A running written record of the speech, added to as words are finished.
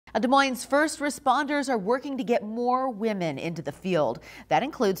Des Moines first responders are working to get more women into the field. That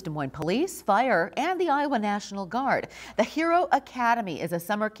includes Des Moines Police, Fire, and the Iowa National Guard. The Hero Academy is a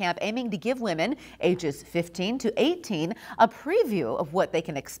summer camp aiming to give women ages 15 to 18 a preview of what they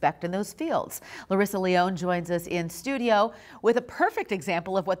can expect in those fields. Larissa Leone joins us in studio with a perfect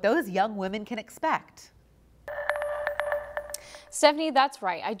example of what those young women can expect. Stephanie, that's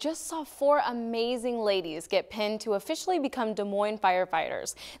right. I just saw 4 amazing ladies get pinned to officially become Des Moines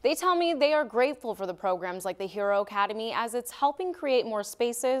firefighters. They tell me they are grateful for the programs like the Hero Academy as it's helping create more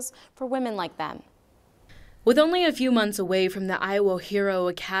spaces for women like them. With only a few months away from the Iowa Hero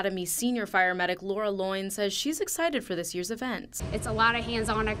Academy, senior fire medic Laura Loyne says she's excited for this year's event. It's a lot of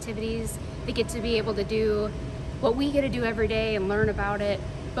hands-on activities. They get to be able to do what we get to do every day and learn about it.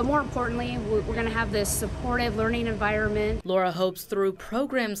 But more importantly, we're going to have this supportive learning environment. Laura hopes through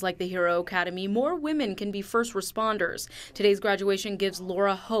programs like the Hero Academy, more women can be first responders. Today's graduation gives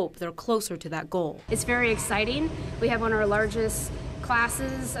Laura hope they're closer to that goal. It's very exciting. We have one of our largest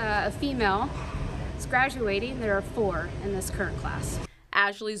classes, a female, is graduating. There are 4 in this current class.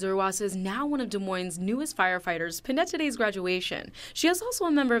 Ashley Zerwas is now one of Des Moines' newest firefighters pinned at today's graduation. She is also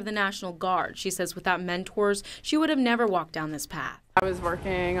a member of the National Guard. She says without mentors, she would have never walked down this path. I was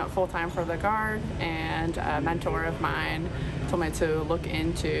working full-time for the Guard, and a mentor of mine told me to look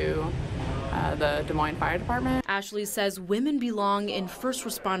into the Des Moines Fire Department. Ashley says women belong in first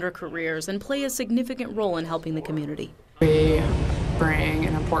responder careers and play a significant role in helping the community. We bring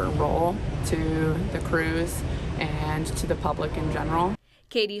an important role to the crews and to the public in general.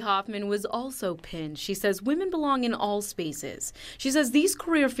 Katie Hoffman was also pinned. She says women belong in all spaces. She says these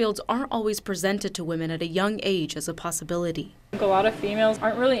career fields aren't always presented to women at a young age as a possibility. A lot of females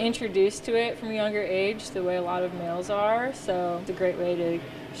aren't really introduced to it from a younger age the way a lot of males are, so it's a great way to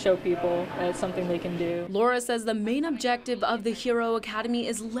show people that it's something they can do. Laura says the main objective of the Hero Academy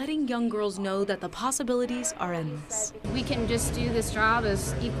is letting young girls know that the possibilities are endless. We can just do this job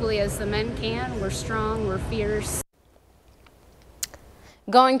as equally as the men can. We're strong, we're fierce.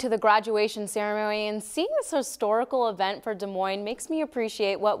 Going to the graduation ceremony and seeing this historical event for Des Moines makes me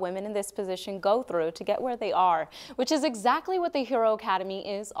appreciate what women in this position go through to get where they are, which is exactly what the Hero Academy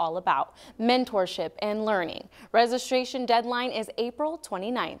is all about, mentorship and learning. Registration deadline is April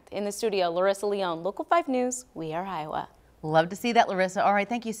 29th. In the studio, Larissa Leone, Local 5 News, We Are Iowa. Love to see that, Larissa. All right,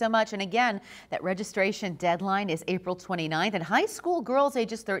 thank you so much. And again, that registration deadline is April 29th, and high school girls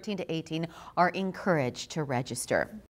ages 13 to 18 are encouraged to register.